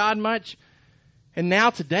worshiping God much. And now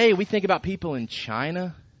today we think about people in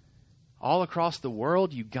China, all across the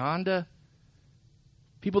world, Uganda,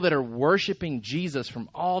 people that are worshiping Jesus from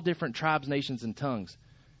all different tribes, nations, and tongues.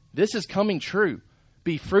 This is coming true.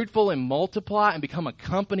 Be fruitful and multiply and become a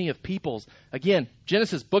company of peoples. Again,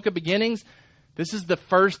 Genesis, book of beginnings. This is the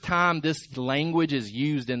first time this language is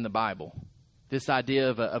used in the Bible. This idea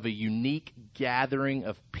of a unique gathering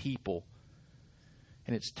of people.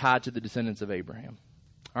 And it's tied to the descendants of Abraham.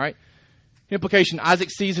 All right. Implication, Isaac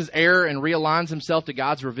sees his error and realigns himself to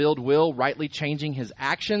God's revealed will, rightly changing his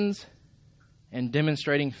actions and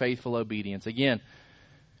demonstrating faithful obedience. Again,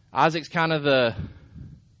 Isaac's kind of the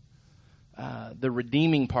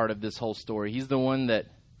redeeming part of this whole story. He's the one that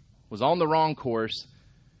was on the wrong course,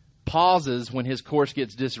 pauses when his course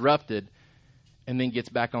gets disrupted, and then gets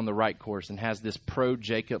back on the right course and has this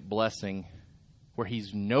pro-Jacob blessing where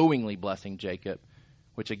he's knowingly blessing Jacob,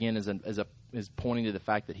 which again is pointing to the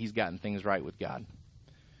fact that he's gotten things right with God.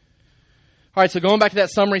 All right, so going back to that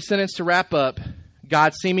summary sentence to wrap up,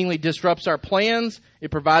 God seemingly disrupts our plans. It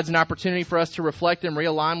provides an opportunity for us to reflect and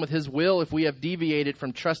realign with His will if we have deviated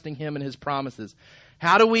from trusting Him and His promises.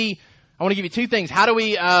 I want to give you two things. How do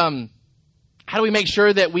we make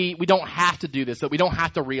sure that we don't have to do this, that we don't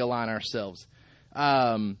have to realign ourselves?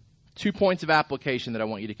 2 points of application that I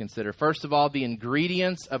want you to consider. First of all, the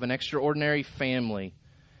ingredients of an extraordinary family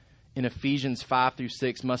in Ephesians 5 through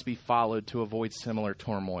 6 must be followed to avoid similar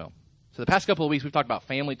turmoil. So the past couple of weeks, we've talked about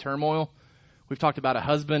family turmoil. We've talked about a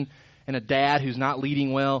husband and a dad who's not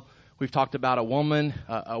leading well. We've talked about a woman,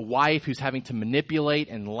 a wife who's having to manipulate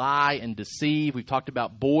and lie and deceive. We've talked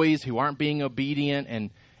about boys who aren't being obedient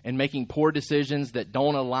and making poor decisions that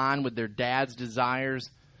don't align with their dad's desires.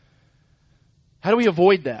 How do we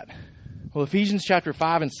avoid that? Well, Ephesians chapter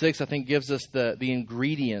 5 and 6, I think, gives us the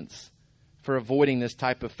ingredients for avoiding this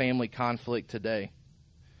type of family conflict today.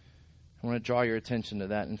 I want to draw your attention to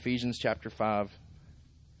that in Ephesians chapter 5.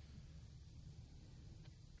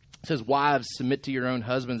 It says, "Wives, submit to your own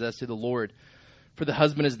husbands as to the Lord. For the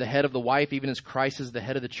husband is the head of the wife, even as Christ is the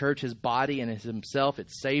head of the church, his body, and is himself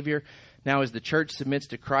its Savior. Now as the church submits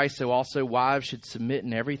to Christ, so also wives should submit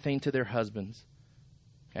in everything to their husbands."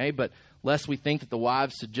 Okay, but lest we think that the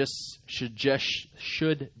wives should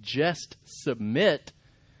just submit,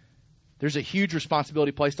 there's a huge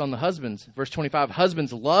responsibility placed on the husbands. Verse 25,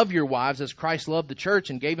 "Husbands, love your wives as Christ loved the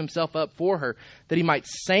church and gave himself up for her, that he might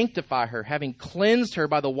sanctify her, having cleansed her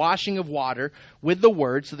by the washing of water with the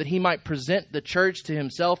word, so that he might present the church to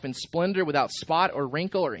himself in splendor, without spot or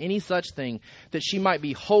wrinkle or any such thing, that she might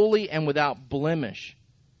be holy and without blemish.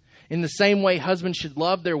 In the same way, husbands should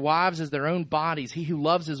love their wives as their own bodies. He who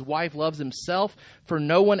loves his wife loves himself, for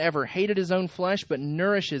no one ever hated his own flesh, but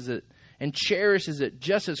nourishes it and cherishes it,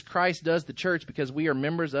 just as Christ does the church, because we are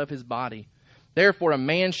members of his body. Therefore, a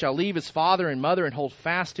man shall leave his father and mother and hold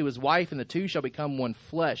fast to his wife, and the two shall become one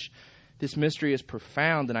flesh. This mystery is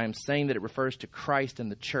profound, and I am saying that it refers to Christ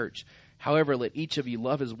and the church. However, let each of you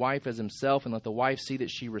love his wife as himself, and let the wife see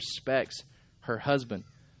that she respects her husband."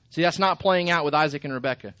 See, that's not playing out with Isaac and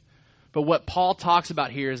Rebekah. But what Paul talks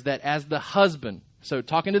about here is that as the husband, so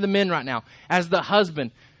talking to the men right now, as the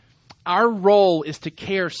husband, our role is to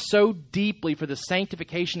care so deeply for the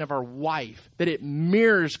sanctification of our wife that it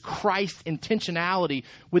mirrors Christ's intentionality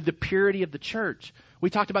with the purity of the church. We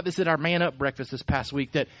talked about this at our Man Up breakfast this past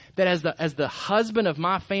week, that as the husband of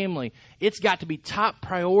my family, it's got to be top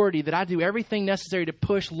priority that I do everything necessary to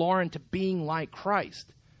push Lauren to being like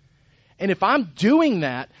Christ. And if I'm doing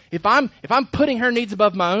that, if I'm putting her needs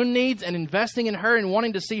above my own needs and investing in her and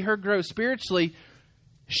wanting to see her grow spiritually,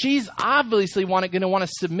 she's obviously going to want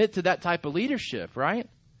to submit to that type of leadership, right?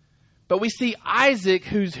 But we see Isaac,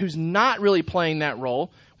 who's not really playing that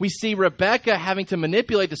role. We see Rebekah having to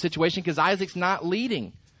manipulate the situation because Isaac's not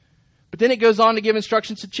leading. But then it goes on to give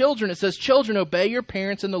instructions to children. It says, children, obey your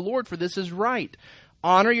parents in the Lord, for this is right.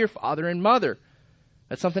 Honor your father and mother.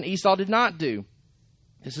 That's something Esau did not do.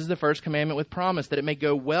 This is the first commandment with promise, that it may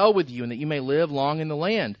go well with you and that you may live long in the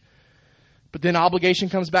land. But then obligation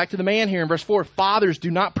comes back to the man here in verse 4. Fathers,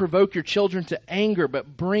 do not provoke your children to anger,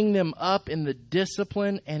 but bring them up in the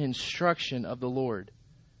discipline and instruction of the Lord.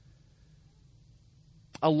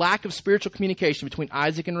 A lack of spiritual communication between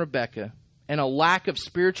Isaac and Rebekah and a lack of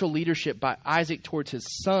spiritual leadership by Isaac towards his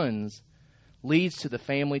sons leads to the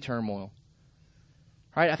family turmoil.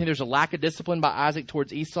 Right? I think there's a lack of discipline by Isaac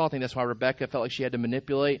towards Esau. I think that's why Rebekah felt like she had to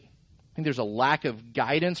manipulate. I think there's a lack of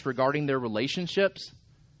guidance regarding their relationships.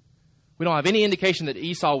 We don't have any indication that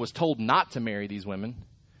Esau was told not to marry these women.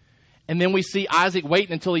 And then we see Isaac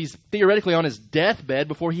waiting until he's theoretically on his deathbed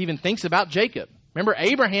before he even thinks about Jacob. Remember,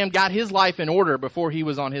 Abraham got his life in order before he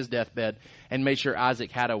was on his deathbed and made sure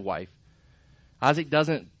Isaac had a wife. Isaac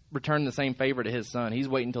doesn't return the same favor to his son. He's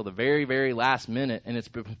waiting until the very, very last minute, and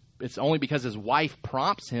it's only because his wife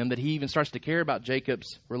prompts him that he even starts to care about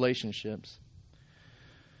Jacob's relationships.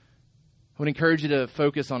 I would encourage you to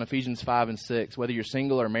focus on Ephesians 5 and 6. Whether you're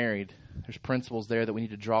single or married, there's principles there that we need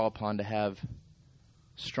to draw upon to have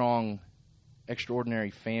strong,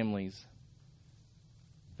 extraordinary families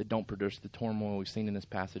that don't produce the turmoil we've seen in this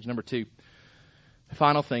passage. Number 2, the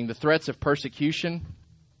final thing, the threats of persecution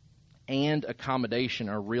and accommodation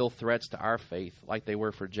are real threats to our faith, like they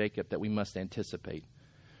were for Jacob, that we must anticipate.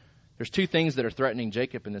 There's 2 things that are threatening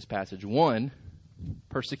Jacob in this passage. 1,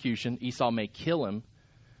 persecution. Esau may kill him.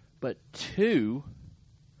 But 2,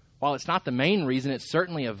 while it's not the main reason, it's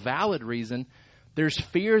certainly a valid reason. There's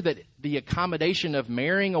fear that the accommodation of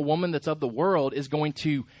marrying a woman that's of the world is going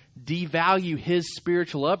to devalue his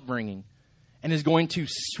spiritual upbringing and is going to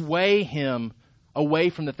sway him away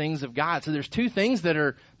from the things of God. So there's 2 things that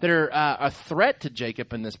are a threat to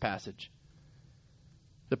Jacob in this passage.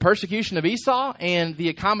 The persecution of Esau and the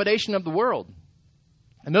accommodation of the world.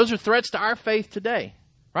 And those are threats to our faith today,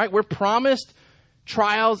 right? We're promised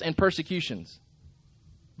trials and persecutions.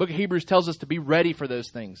 Book of Hebrews tells us to be ready for those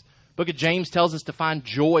things. Book of James tells us to find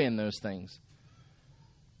joy in those things.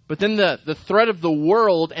 But then the threat of the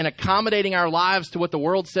world and accommodating our lives to what the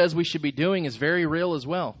world says we should be doing is very real as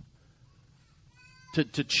well.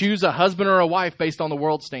 To choose a husband or a wife based on the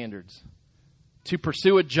world standards. To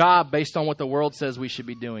pursue a job based on what the world says we should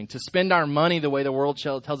be doing. To spend our money the way the world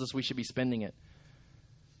tells us we should be spending it.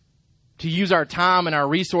 To use our time and our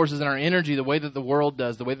resources and our energy the way that the world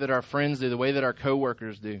does, the way that our friends do, the way that our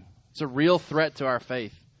coworkers do. It's a real threat to our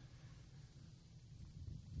faith.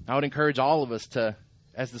 I would encourage all of us to,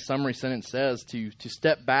 as the summary sentence says, to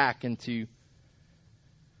step back and to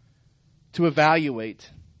evaluate,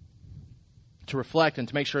 to reflect, and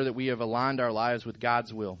to make sure that we have aligned our lives with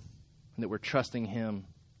God's will and that we're trusting Him,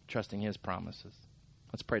 trusting His promises.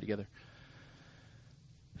 Let's pray together.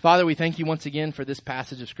 Father, we thank you once again for this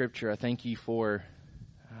passage of Scripture. I thank you for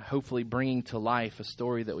hopefully bringing to life a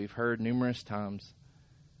story that we've heard numerous times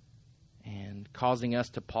and causing us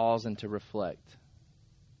to pause and to reflect.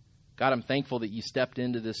 God, I'm thankful that you stepped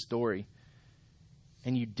into this story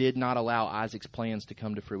and you did not allow Isaac's plans to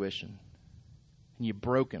come to fruition. And you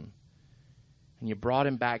broke him and you brought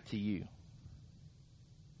him back to you.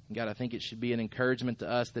 And God, I think it should be an encouragement to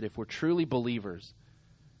us that if we're truly believers,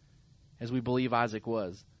 as we believe Isaac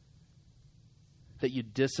was, that you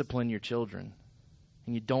discipline your children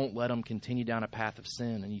and you don't let them continue down a path of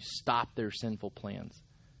sin and you stop their sinful plans.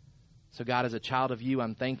 So God, as a child of you,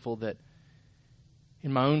 I'm thankful that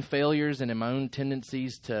in my own failures and in my own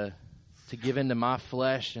tendencies to give into my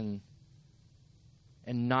flesh and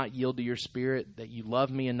not yield to your Spirit, that you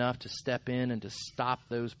love me enough to step in and to stop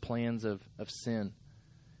those plans of sin.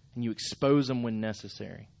 And you expose them when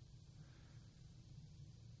necessary.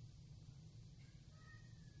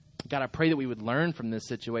 God, I pray that we would learn from this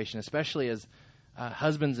situation, especially as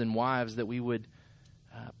husbands and wives, that we would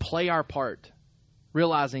play our part,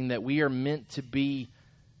 realizing that we are meant to be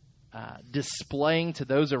displaying to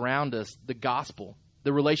those around us the gospel,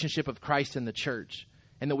 the relationship of Christ and the church,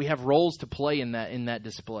 and that we have roles to play in that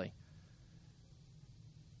display.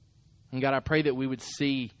 And God, I pray that we would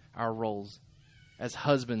see our roles as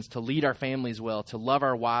husbands to lead our families well, to love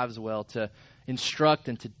our wives well, to instruct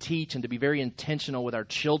and to teach and to be very intentional with our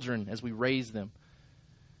children as we raise them.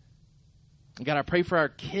 And God, I pray for our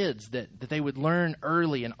kids that they would learn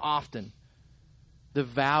early and often the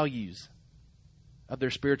values of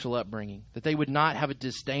their spiritual upbringing, that they would not have a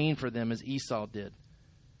disdain for them as Esau did.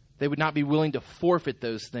 They would not be willing to forfeit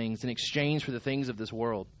those things in exchange for the things of this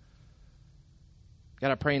world.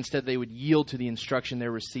 God, I pray instead they would yield to the instruction they're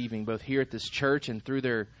receiving, both here at this church and through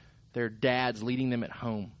their dads leading them at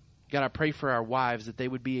home. God, I pray for our wives that they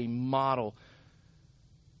would be a model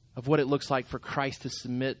of what it looks like for Christ to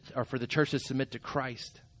submit, or for the church to submit to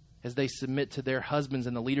Christ as they submit to their husbands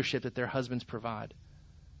and the leadership that their husbands provide.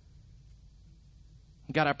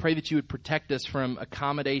 God, I pray that you would protect us from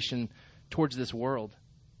accommodation towards this world.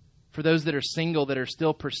 For those that are single, that are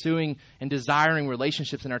still pursuing and desiring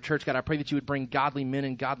relationships in our church, God, I pray that you would bring godly men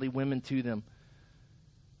and godly women to them.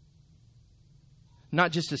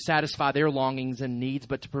 Not just to satisfy their longings and needs,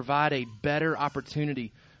 but to provide a better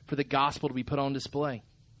opportunity for the gospel to be put on display.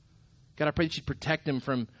 God, I pray that you protect them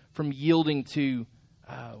from yielding to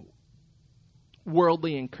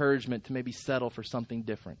worldly encouragement to maybe settle for something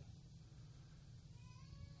different.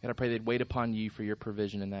 God, I pray they'd wait upon you for your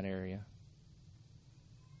provision in that area.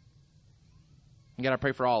 And God, I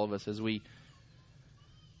pray for all of us as we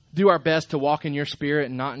do our best to walk in your spirit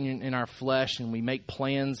and not in our flesh, and we make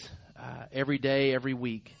plans every day, every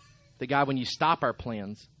week. That God, when you stop our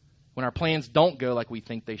plans, when our plans don't go like we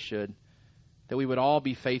think they should, that we would all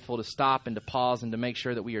be faithful to stop and to pause and to make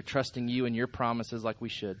sure that we are trusting you and your promises like we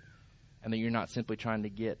should, and that you're not simply trying to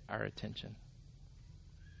get our attention.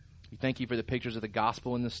 We thank you for the pictures of the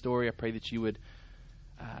gospel in this story. I pray that you would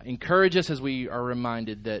encourage us as we are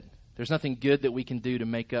reminded that there's nothing good that we can do to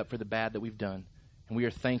make up for the bad that we've done. And we are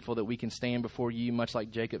thankful that we can stand before you, much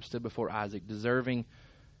like Jacob stood before Isaac, deserving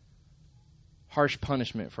harsh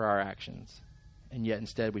punishment for our actions. And yet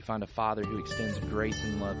instead we find a Father who extends grace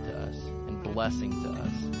and love to us and blessing to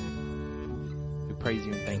us. We praise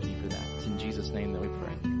you and thank you for that. It's in Jesus' name that we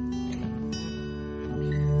pray. Amen.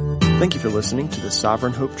 Thank you for listening to the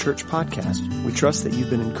Sovereign Hope Church podcast. We trust that you've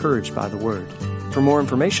been encouraged by the word. For more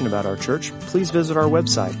information about our church, please visit our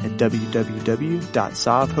website at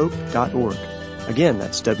www.sovhope.org. Again,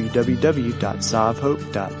 that's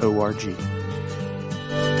www.sovhope.org.